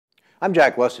I'm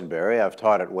Jack Lessenberry. I've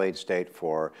taught at Wayne State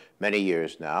for many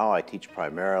years now. I teach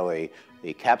primarily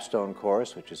the capstone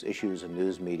course, which is Issues in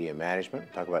News Media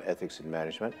Management. Talk about ethics in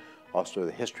management, also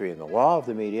the history and the law of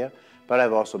the media. But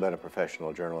I've also been a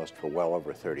professional journalist for well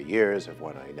over 30 years. I've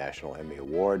won a National Emmy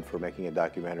Award for making a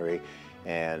documentary,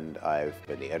 and I've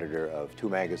been the editor of 2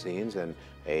 magazines and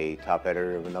a top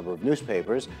editor of a number of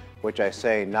newspapers, which I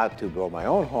say not to blow my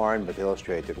own horn, but to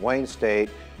illustrate that Wayne State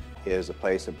is a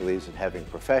place that believes in having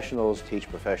professionals teach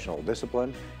professional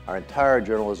discipline. Our entire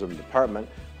journalism department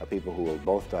are people who have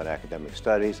both done academic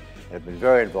studies and have been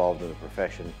very involved in the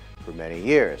profession for many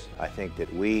years. I think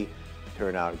that we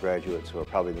turn out graduates who are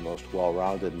probably the most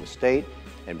well-rounded in the state,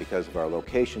 and because of our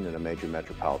location in a major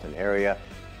metropolitan area,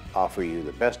 offer you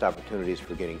the best opportunities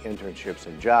for getting internships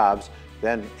and jobs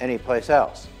than any place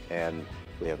else. And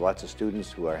we have lots of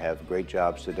students who have great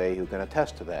jobs today who can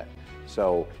attest to that.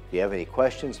 So if you have any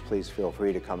questions, please feel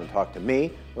free to come and talk to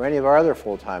me or any of our other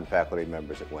full-time faculty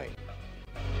members at Wayne.